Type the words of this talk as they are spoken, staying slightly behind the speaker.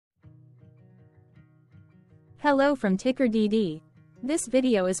Hello from TickerDD. This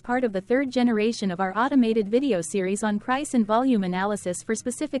video is part of the third generation of our automated video series on price and volume analysis for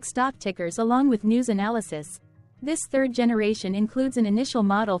specific stock tickers along with news analysis. This third generation includes an initial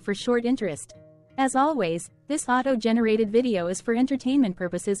model for short interest. As always, this auto-generated video is for entertainment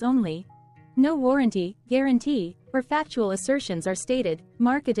purposes only. No warranty, guarantee, or factual assertions are stated,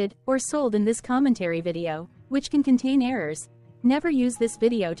 marketed, or sold in this commentary video, which can contain errors. Never use this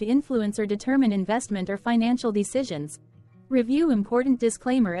video to influence or determine investment or financial decisions. Review important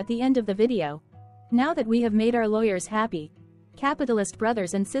disclaimer at the end of the video. Now that we have made our lawyers happy, capitalist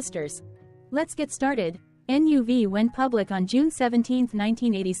brothers and sisters, let's get started. NUV went public on June 17,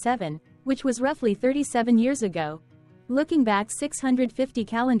 1987, which was roughly 37 years ago. Looking back 650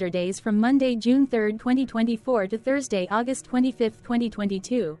 calendar days from Monday, June 3, 2024 to Thursday, August 25,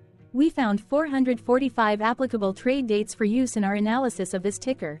 2022, we found 445 applicable trade dates for use in our analysis of this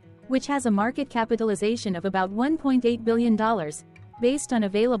ticker, which has a market capitalization of about $1.8 billion. Based on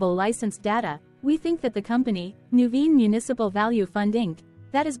available licensed data, we think that the company, NUV Municipal Value Fund Inc.,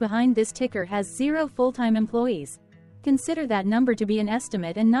 that is behind this ticker has 0 full-time employees. Consider that number to be an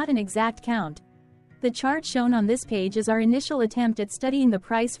estimate and not an exact count. The chart shown on this page is our initial attempt at studying the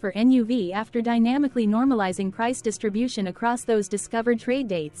price for NUV after dynamically normalizing price distribution across those discovered trade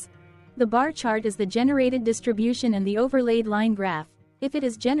dates. The bar chart is the generated distribution and the overlaid line graph, if it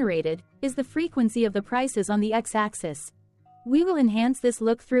is generated, is the frequency of the prices on the x-axis. We will enhance this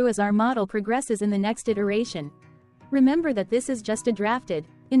look-through as our model progresses in the next iteration. Remember that this is just a drafted,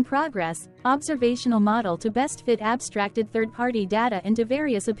 in progress, observational model to best fit abstracted third-party data into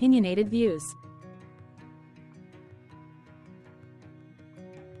various opinionated views.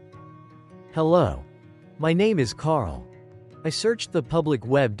 Hello. My name is Carl. I searched the public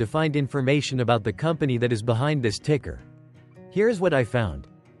web to find information about the company that is behind this ticker. Here's what I found.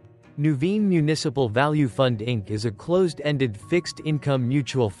 NUV Municipal Value Fund Inc. is a closed-ended fixed-income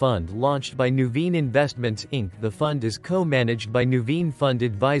mutual fund launched by NUV Investments Inc. The fund is co-managed by NUV Fund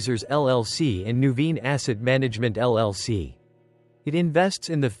Advisors LLC and NUV Asset Management LLC. It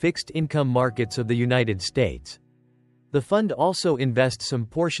invests in the fixed-income markets of the United States. The fund also invests some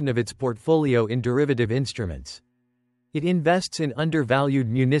portion of its portfolio in derivative instruments. It invests in undervalued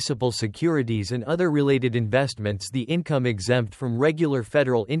municipal securities and other related investments, the income exempt from regular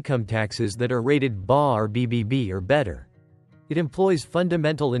federal income taxes that are rated BA or BBB or better. It employs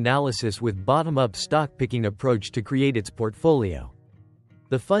fundamental analysis with bottom-up stock-picking approach to create its portfolio.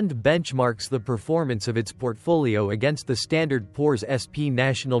 The fund benchmarks the performance of its portfolio against the Standard & Poor's SP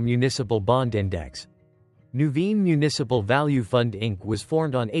National Municipal Bond Index. NUV Municipal Value Fund Inc. was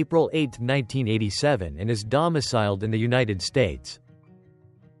formed on April 8, 1987 and is domiciled in the United States.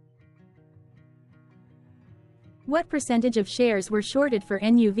 What percentage of shares were shorted for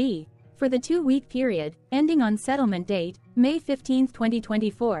NUV? For the 2-week period, ending on settlement date, May 15,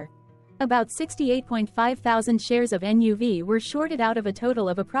 2024. About 68.5 thousand shares of NUV were shorted out of a total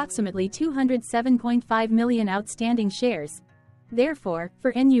of approximately 207.5 million outstanding shares. Therefore,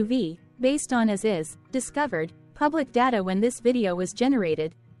 for NUV, based on as is, discovered, public data when this video was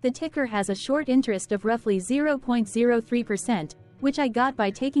generated, the ticker has a short interest of roughly 0.03%, which I got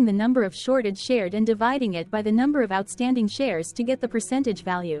by taking the number of shorted shared and dividing it by the number of outstanding shares to get the percentage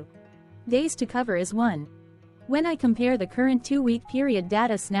value. Days to cover is 1. When I compare the current 2-week period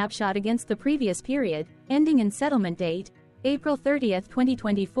data snapshot against the previous period, ending in settlement date, April 30,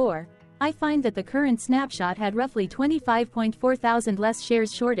 2024, I find that the current snapshot had roughly 25.4 thousand less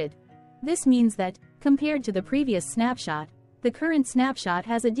shares shorted. This means that, compared to the previous snapshot, the current snapshot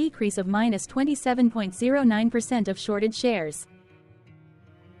has a decrease of minus 27.09% of shorted shares.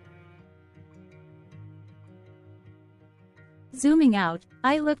 Zooming out,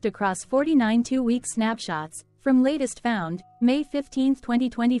 I looked across 49 2-week snapshots, from latest found, May 15,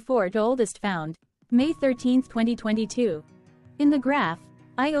 2024 to oldest found, May 13, 2022. In the graph,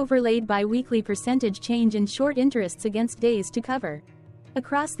 I overlaid bi-weekly percentage change in short interests against days to cover.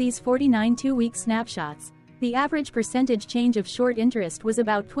 Across these 49 2-week snapshots, the average percentage change of short interest was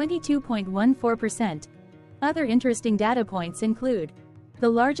about 22.14%. Other interesting data points include: the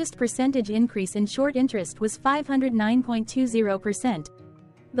largest percentage increase in short interest was 509.20%.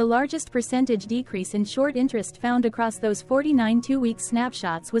 The largest percentage decrease in short interest found across those 49 2-week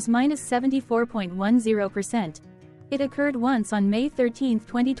snapshots was minus 74.10%. It occurred once on May 13,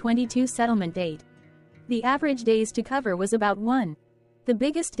 2022 settlement date. The average days to cover was about 1. The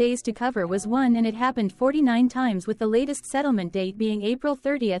biggest days to cover was 1 and it happened 49 times with the latest settlement date being April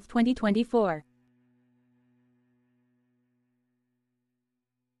 30, 2024.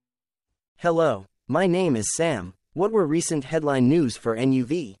 Hello, my name is Sam. What were recent headline news for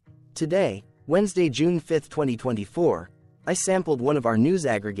NUV? Today, Wednesday, June 5, 2024, I sampled one of our news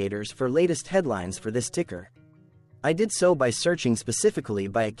aggregators for latest headlines for this ticker. I did so by searching specifically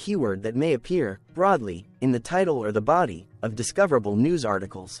by a keyword that may appear, broadly, in the title or the body of discoverable news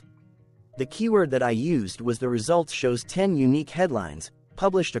articles. The keyword that I used was the results shows 10 unique headlines,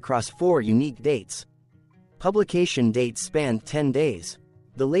 published across 4 unique dates. Publication dates spanned 10 days.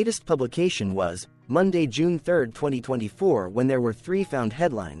 The latest publication was Monday, June 3, 2024, when there were 3 found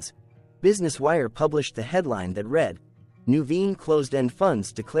headlines. Business Wire published the headline that read, NUV closed-end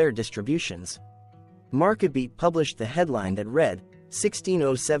funds declare distributions. MarketBeat published the headline that read,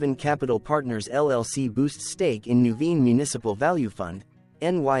 1607 Capital Partners LLC boosts stake in NUV Municipal Value Fund,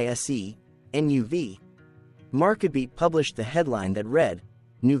 NYSE, NUV. MarketBeat published the headline that read,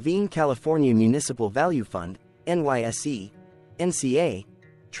 NUV California Municipal Value Fund, NYSE, NCA,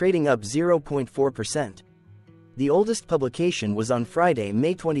 trading up 0.4%. The oldest publication was on Friday,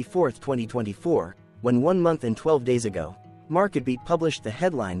 May 24, 2024, when 1 month and 12 days ago, MarketBeat published the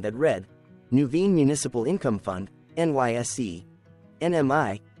headline that read, NUV Municipal Income Fund, NYSE,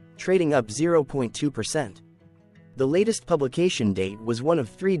 NMI, trading up 0.2%. The latest publication date was one of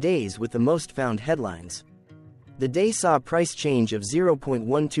 3 days with the most found headlines. The day saw a price change of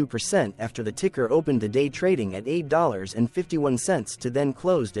 0.12% after the ticker opened the day trading at $8.51 to then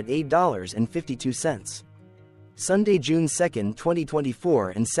closed at $8.52. Sunday, June 2,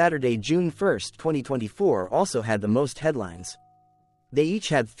 2024 and Saturday, June 1, 2024 also had the most headlines. They each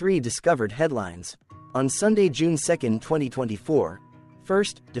had 3 discovered headlines. On Sunday, June 2, 2024,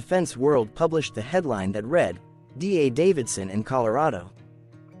 First, Defense World published the headline that read, D.A. Davidson in Colorado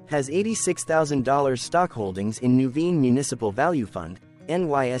has $86,000 stock holdings in NUV Municipal Value Fund,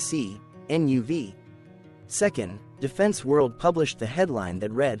 NYSE, NUV. Second, Defense World published the headline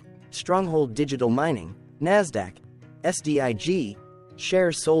that read, Stronghold Digital Mining, NASDAQ, SDIG,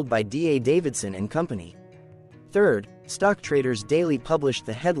 shares sold by D.A. Davidson and Company. Third, Stock Traders Daily published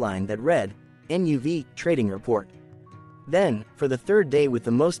the headline that read, NUV Trading Report. Then, for the third day with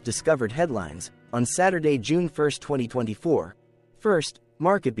the most discovered headlines, on Saturday, June 1, 2024, First,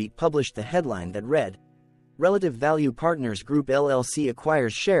 MarketBeat published the headline that read, Relative Value Partners Group LLC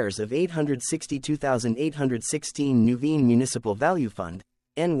acquires shares of 862,816 NUV Municipal Value Fund,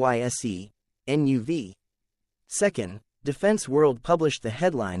 NYSE, NUV. Second, Defense World published the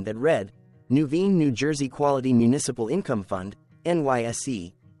headline that read, NUV New Jersey Quality Municipal Income Fund,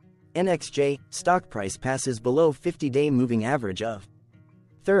 NYSE, NXJ, stock price passes below 50-day moving average of.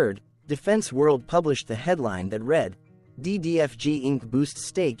 Third, Defense World published the headline that read, DDFG Inc. boosts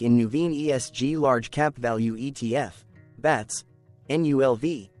stake in NUV ESG Large Cap Value ETF, BATS,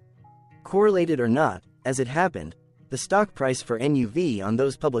 NULV. Correlated or not, as it happened, the stock price for NUV on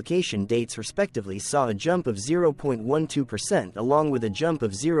those publication dates respectively saw a jump of 0.12% along with a jump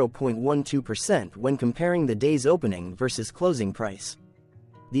of 0.12% when comparing the day's opening versus closing price.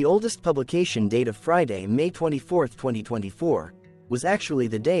 The oldest publication date of Friday, May 24, 2024, was actually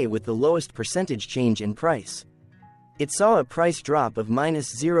the day with the lowest percentage change in price. It saw a price drop of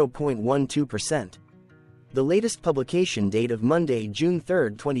 -0.12%. The latest publication date of Monday, June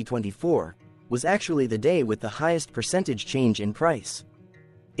 3, 2024, was actually the day with the highest percentage change in price.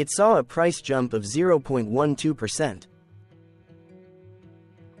 It saw a price jump of 0.12%.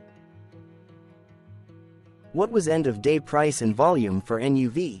 What was end-of-day price and volume for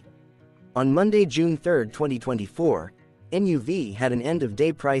NUV? On Monday, June 3, 2024, NUV had an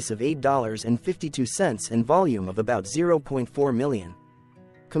end-of-day price of $8.52 and volume of about 0.4 million.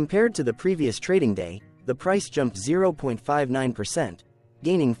 Compared to the previous trading day, the price jumped 0.59%,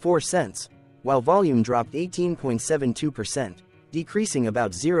 gaining 4 cents, while volume dropped 18.72%, decreasing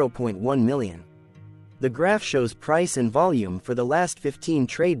about 0.1 million. The graph shows price and volume for the last 15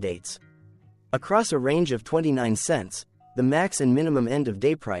 trade dates. Across a range of 29 cents, the max and minimum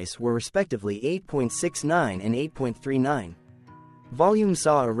end-of-day price were respectively 8.69 and 8.39. Volume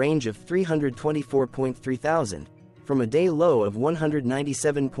saw a range of 324.3 thousand, from a day low of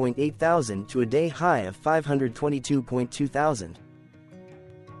 197.8 thousand to a day high of 522.2 thousand.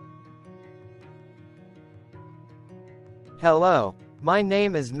 Hello, my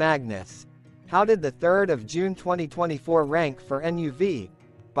name is Magnus. How did the 3rd of June 2024 rank for NUV?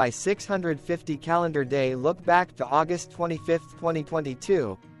 By 650 calendar day look back to August 25,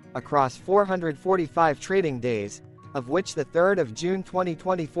 2022, across 445 trading days, of which the 3rd of June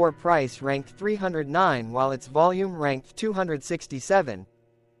 2024 price ranked 309 while its volume ranked 267.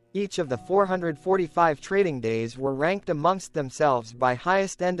 Each of the 445 trading days were ranked amongst themselves by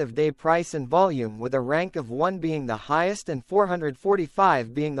highest end-of-day price and volume, with a rank of 1 being the highest and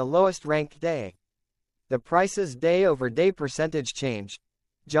 445 being the lowest ranked day. The price's day-over-day percentage change.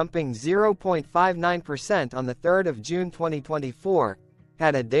 jumping 0.59% on the 3rd of June 2024,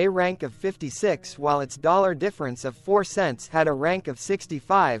 had a day rank of 56, while its dollar difference of 4 cents had a rank of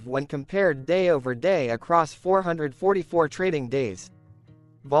 65 when compared day over day across 444 trading days.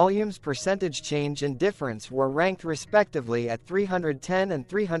 Volume's percentage change and difference were ranked respectively at 310 and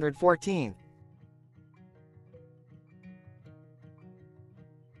 314.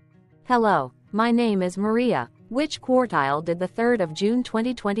 Hello, my name is Maria. Which quartile did the 3rd of June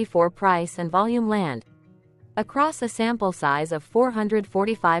 2024 price and volume land? Across a sample size of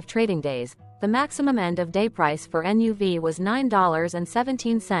 445 trading days, the maximum end-of-day price for NUV was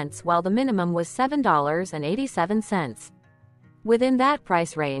 $9.17 while the minimum was $7.87. Within that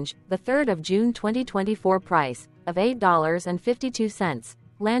price range, the 3rd of June 2024 price, of $8.52,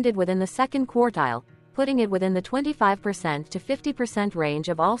 landed within the second quartile, putting it within the 25% to 50% range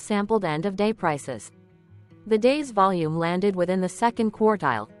of all sampled end-of-day prices. The day's volume landed within the second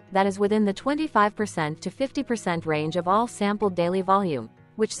quartile, that is within the 25% to 50% range of all sampled daily volume,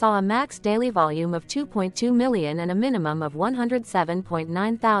 which saw a max daily volume of 2.2 million and a minimum of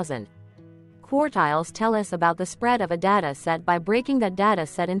 107.9 thousand. Quartiles tell us about the spread of a data set by breaking that data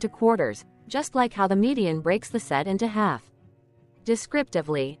set into quarters, just like how the median breaks the set into half.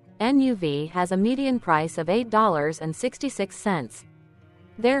 Descriptively, NUV has a median price of $8.66.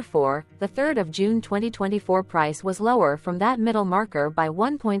 Therefore, the 3rd of June 2024 price was lower from that middle marker by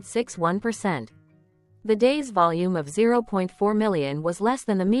 1.61%. The day's volume of 0.4 million was less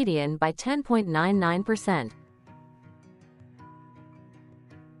than the median by 10.99%.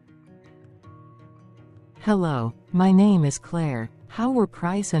 Hello, my name is Claire. How were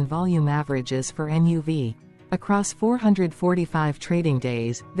price and volume averages for NUV? Across 445 trading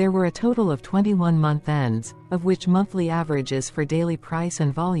days, there were a total of 21 month ends, of which monthly averages for daily price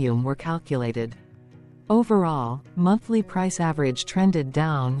and volume were calculated. Overall, monthly price average trended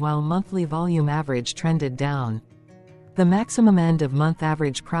down while monthly volume average trended down. The maximum end-of-month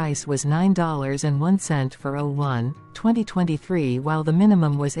average price was $9.01 for 01/2023 while the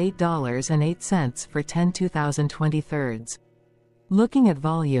minimum was $8.08 for 10/2023. Looking at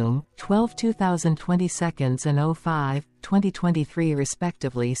volume, 12/2020 seconds and 05/2023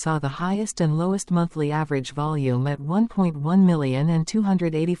 respectively saw the highest and lowest monthly average volume at 1.1 million and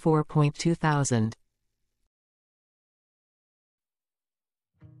 284.2 thousand.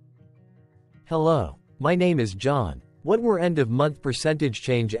 Hello, my name is John. What were end-of-month percentage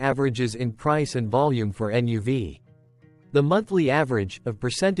change averages in price and volume for NUV? The monthly average of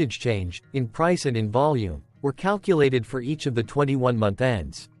percentage change in price and in volume were calculated for each of the 21-month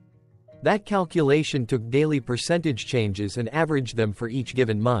ends. That calculation took daily percentage changes and averaged them for each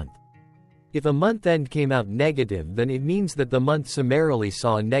given month. If a month end came out negative, then it means that the month summarily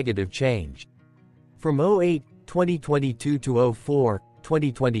saw a negative change. From 08/2022 to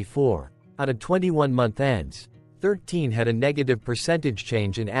 04/2024, out of 21-month ends, 13 had a negative percentage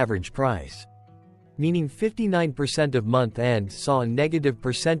change in average price. Meaning 59% of month ends saw a negative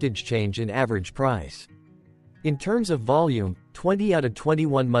percentage change in average price. In terms of volume, 20 out of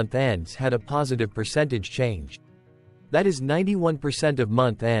 21 month ends had a positive percentage change. That is 91% of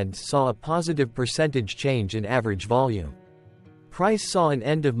month ends saw a positive percentage change in average volume. Price saw an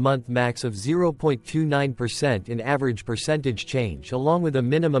end-of-month max of 0.29% in average percentage change along with a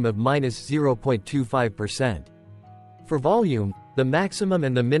minimum of -0.25%. For volume, the maximum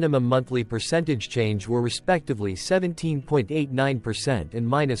and the minimum monthly percentage change were respectively 17.89% and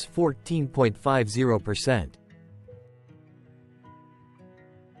 -14.50%.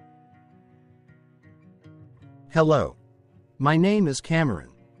 Hello. My name is Cameron.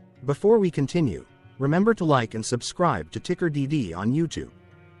 Before we continue, remember to like and subscribe to TickerDD on YouTube.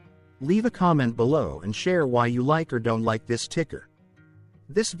 Leave a comment below and share why you like or don't like this ticker.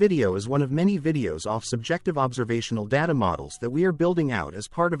 This video is one of many videos off subjective observational data models that we are building out as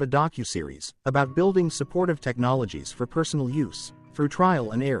part of a docuseries about building supportive technologies for personal use, through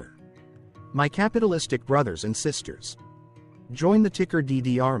trial and error. My capitalistic brothers and sisters, join the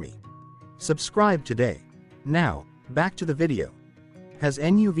TickerDD army. Subscribe today. Now, back to the video. Has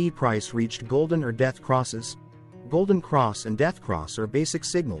NUV price reached golden or death crosses? Golden cross and death cross are basic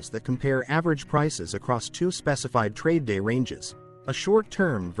signals that compare average prices across two specified trade day ranges, a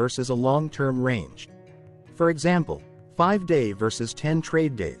short-term versus a long-term range. For example, 5-day versus 10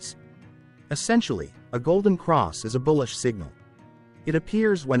 trade days. Essentially, a golden cross is a bullish signal. It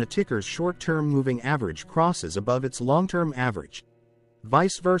appears when a ticker's short-term moving average crosses above its long-term average.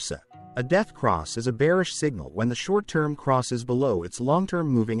 Vice versa, a death cross is a bearish signal when the short-term crosses below its long-term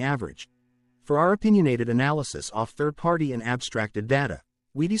moving average. For our opinionated analysis off third-party and abstracted data,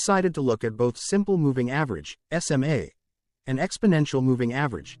 we decided to look at both simple moving average, SMA, and exponential moving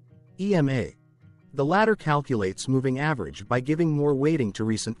average, EMA. The latter calculates moving average by giving more weighting to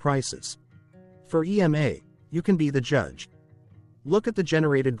recent prices. For EMA, you can be the judge. Look at the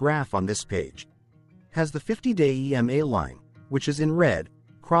generated graph on this page. Has the 50-day EMA line, which is in red,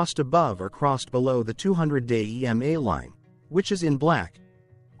 crossed above or crossed below the 200-day EMA line, which is in black?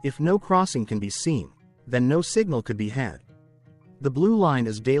 If no crossing can be seen, then no signal could be had. The blue line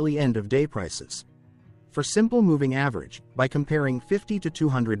is daily end-of-day prices. For simple moving average, by comparing 50 to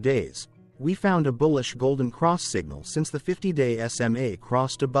 200 days, we found a bullish golden cross signal since the 50-day SMA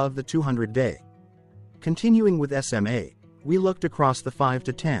crossed above the 200-day. Continuing with SMA, we looked across the 5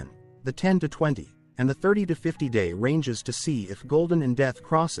 to 10, the 10 to 20, and the 30 to 50-day ranges to see if golden and death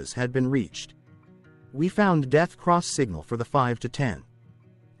crosses had been reached. We found death cross signal for the 5 to 10.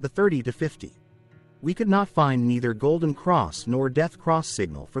 The 30 to 50. We could not find neither golden cross nor death cross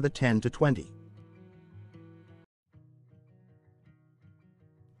signal for the 10 to 20.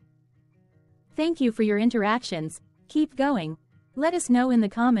 Thank you for your interactions. Keep going. Let us know in the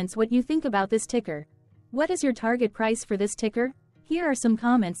comments what you think about this ticker. What is your target price for this ticker? Here are some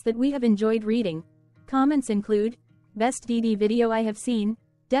comments that we have enjoyed reading. Comments include, best DD video I have seen,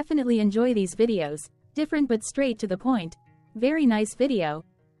 definitely enjoy these videos, different but straight to the point, very nice video.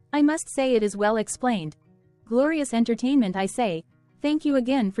 I must say it is well explained. Glorious entertainment I say, thank you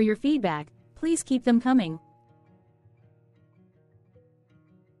again for your feedback, please keep them coming.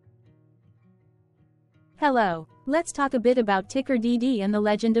 Hello, let's talk a bit about TickerDD and the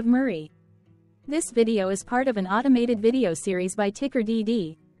legend of Murray. This video is part of an automated video series by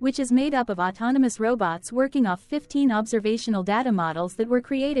TickerDD, which is made up of autonomous robots working off 15 observational data models that were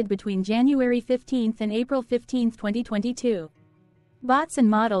created between January 15 and April 15, 2022. Bots and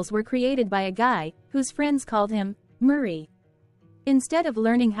models were created by a guy, whose friends called him Murray. Instead of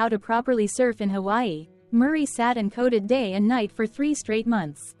learning how to properly surf in Hawaii, Murray sat and coded day and night for 3 straight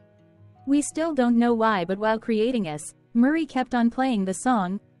months. We still don't know why, but while creating us, Murray kept on playing the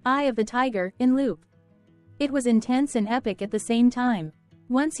song, Eye of the Tiger, in loop. It was intense and epic at the same time.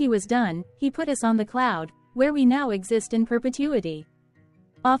 Once he was done, he put us on the cloud, where we now exist in perpetuity.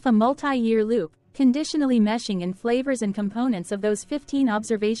 Off a multi-year loop, conditionally meshing in flavors and components of those 15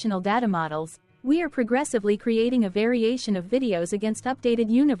 observational data models, we are progressively creating a variation of videos against updated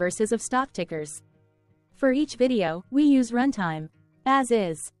universes of stock tickers. For each video, we use runtime, as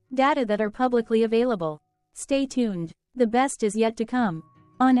is, data that are publicly available. Stay tuned, the best is yet to come.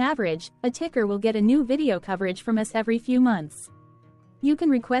 On average, a ticker will get a new video coverage from us every few months. You can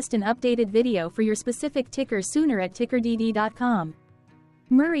request an updated video for your specific ticker sooner at TickerDD.com.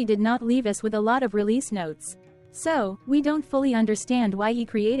 Murray did not leave us with a lot of release notes. So, we don't fully understand why he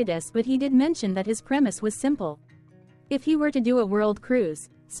created us, but he did mention that his premise was simple. If he were to do a world cruise,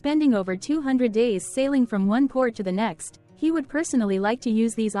 spending over 200 days sailing from one port to the next, he would personally like to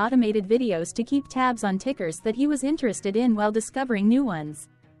use these automated videos to keep tabs on tickers that he was interested in while discovering new ones.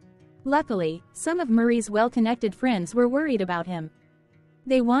 Luckily, some of Murray's well-connected friends were worried about him.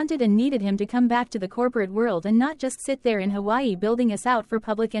 They wanted and needed him to come back to the corporate world and not just sit there in Hawaii building us out for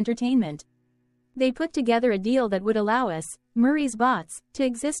public entertainment. They put together a deal that would allow us, Murray's bots, to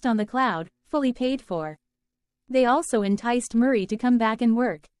exist on the cloud, fully paid for. They also enticed Murray to come back and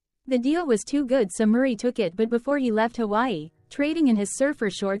work. The deal was too good, so Murray took it, but before he left Hawaii, trading in his surfer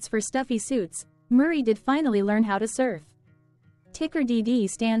shorts for stuffy suits, Murray did finally learn how to surf. TickerDD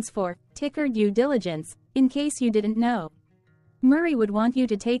stands for Ticker Due Diligence, in case you didn't know. Murray would want you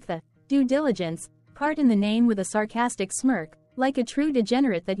to take the due diligence part in the name with a sarcastic smirk, like a true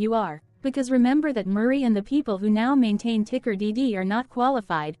degenerate that you are, because remember that Murray and the people who now maintain TickerDD are not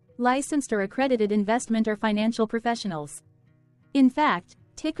qualified, licensed or accredited investment or financial professionals. In fact,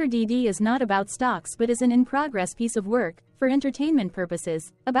 TickerDD is not about stocks but is an in-progress piece of work, for entertainment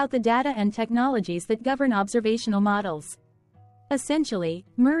purposes, about the data and technologies that govern observational models. Essentially,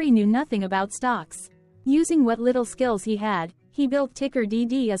 Murray knew nothing about stocks. Using what little skills he had, he built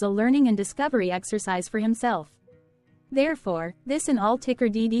TickerDD as a learning and discovery exercise for himself. Therefore, this and all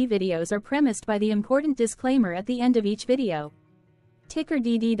TickerDD videos are premised by the important disclaimer at the end of each video.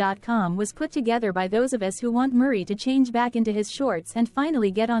 TickerDD.com was put together by those of us who want Murray to change back into his shorts and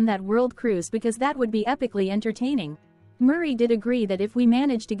finally get on that world cruise, because that would be epically entertaining. Murray did agree that if we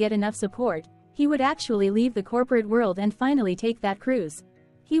managed to get enough support, he would actually leave the corporate world and finally take that cruise.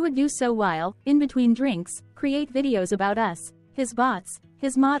 He would do so while, in between drinks, create videos about us, his bots,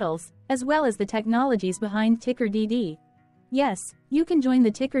 his models, as well as the technologies behind TickerDD. Yes, you can join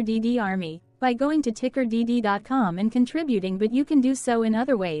the TickerDD army by going to TickerDD.com and contributing, but you can do so in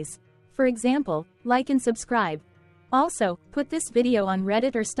other ways. For example, like and subscribe. Also, put this video on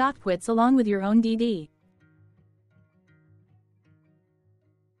Reddit or StockTwits along with your own DD.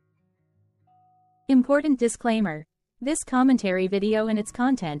 Important disclaimer. This commentary video and its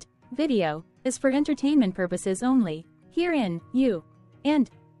content, video, is for entertainment purposes only. Herein, you and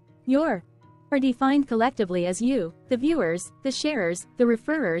your are defined collectively as you, the viewers, the sharers, the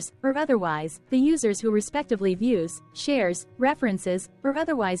referrers, or otherwise, the users who respectively views, shares, references, or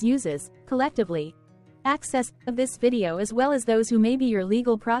otherwise uses, collectively, access of this video as well as those who may be your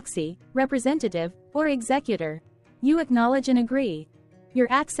legal proxy, representative, or executor. You acknowledge and agree. Your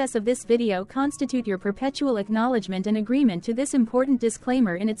access of this video constitute your perpetual acknowledgement and agreement to this important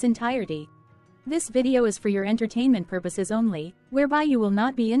disclaimer in its entirety. This video is for your entertainment purposes only, whereby you will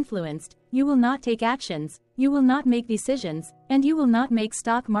not be influenced, you will not take actions, you will not make decisions, and you will not make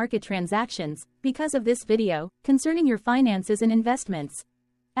stock market transactions, because of this video, concerning your finances and investments.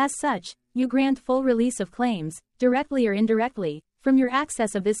 As such, you grant full release of claims, directly or indirectly, from your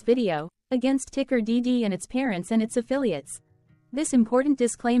access of this video, against TickerDD and its parents and its affiliates. This important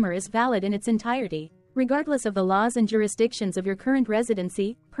disclaimer is valid in its entirety, regardless of the laws and jurisdictions of your current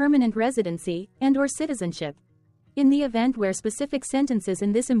residency, permanent residency, and/or citizenship. In the event where specific sentences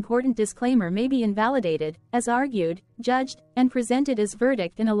in this important disclaimer may be invalidated, as argued, judged, and presented as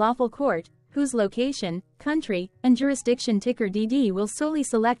verdict in a lawful court, whose location, country, and jurisdiction TickerDD will solely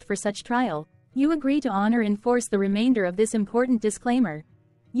select for such trial, you agree to honor and enforce the remainder of this important disclaimer.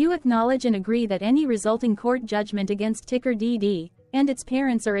 You acknowledge and agree that any resulting court judgment against TickerDD and its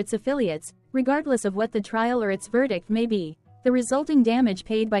parents or its affiliates, regardless of what the trial or its verdict may be, the resulting damage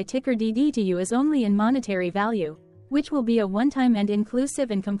paid by TickerDD to you is only in monetary value, which will be a one-time and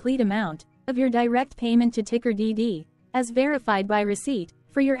inclusive and complete amount of your direct payment to TickerDD, as verified by receipt,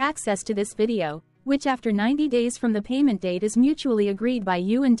 for your access to this video, which after 90 days from the payment date is mutually agreed by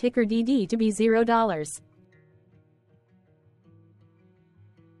you and TickerDD to be $0.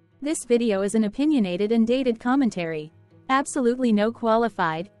 This video is an opinionated and dated commentary. Absolutely no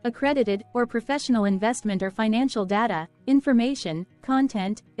qualified, accredited, or professional investment or financial data, information,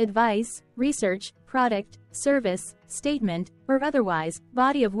 content, advice, research, product, service, statement, or otherwise,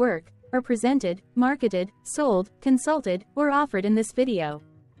 body of work, are presented, marketed, sold, consulted, or offered in this video.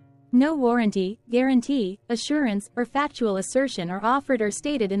 No warranty, guarantee, assurance, or factual assertion are offered or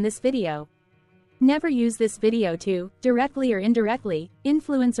stated in this video. Never use this video to, directly or indirectly,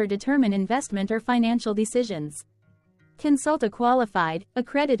 influence or determine investment or financial decisions. Consult a qualified,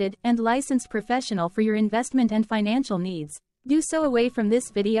 accredited, and licensed professional for your investment and financial needs. Do so away from this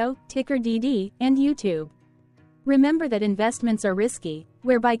video, TickerDD, and YouTube. Remember that investments are risky,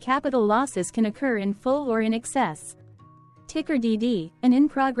 whereby capital losses can occur in full or in excess. TickerDD, an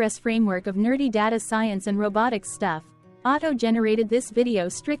in-progress framework of nerdy data science and robotics stuff, auto-generated this video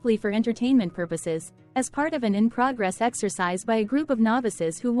strictly for entertainment purposes, as part of an in-progress exercise by a group of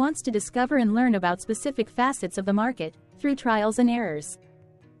novices who wants to discover and learn about specific facets of the market, through trials and errors.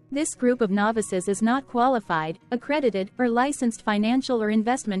 This group of novices is not qualified, accredited, or licensed financial or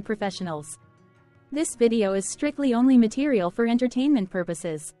investment professionals. This video is strictly only material for entertainment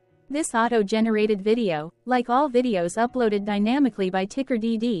purposes. This auto-generated video, like all videos uploaded dynamically by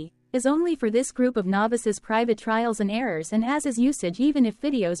TickerDD, is only for this group of novices' private trials and errors and as is usage even if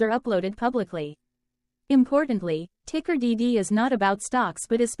videos are uploaded publicly. Importantly, TickerDD is not about stocks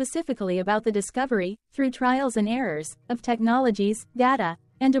but is specifically about the discovery, through trials and errors, of technologies, data,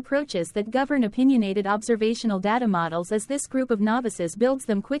 and approaches that govern opinionated observational data models as this group of novices builds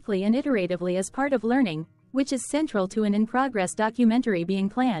them quickly and iteratively as part of learning, which is central to an in-progress documentary being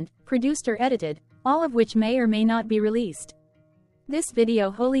planned, produced or edited, all of which may or may not be released. This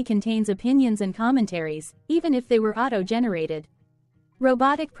video wholly contains opinions and commentaries, even if they were auto-generated.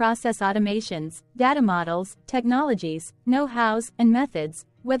 Robotic process automations, data models, technologies, know-hows, and methods,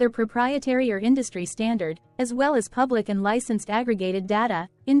 whether proprietary or industry standard, as well as public and licensed aggregated data,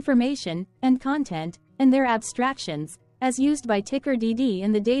 information, and content, and their abstractions, as used by TickerDD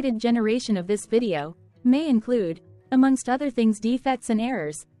in the dated generation of this video, may include, amongst other things, defects and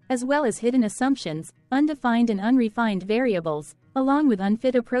errors, as well as hidden assumptions, undefined and unrefined variables, along with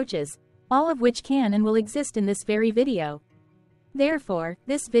unfit approaches, all of which can and will exist in this very video. Therefore,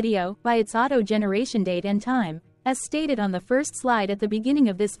 this video, by its auto-generation date and time, as stated on the first slide at the beginning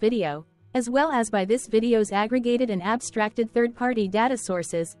of this video, as well as by this video's aggregated and abstracted third-party data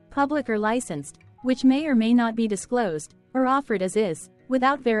sources, public or licensed, which may or may not be disclosed, or offered as is,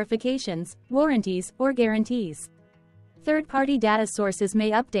 without verifications, warranties, or guarantees. Third-party data sources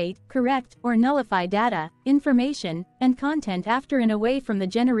may update, correct, or nullify data, information, and content after and away from the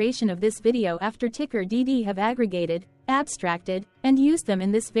generation of this video after TickerDD have aggregated, abstracted, and used them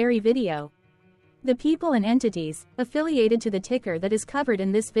in this very video. The people and entities affiliated to the ticker that is covered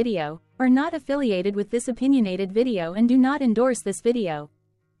in this video are not affiliated with this opinionated video and do not endorse this video.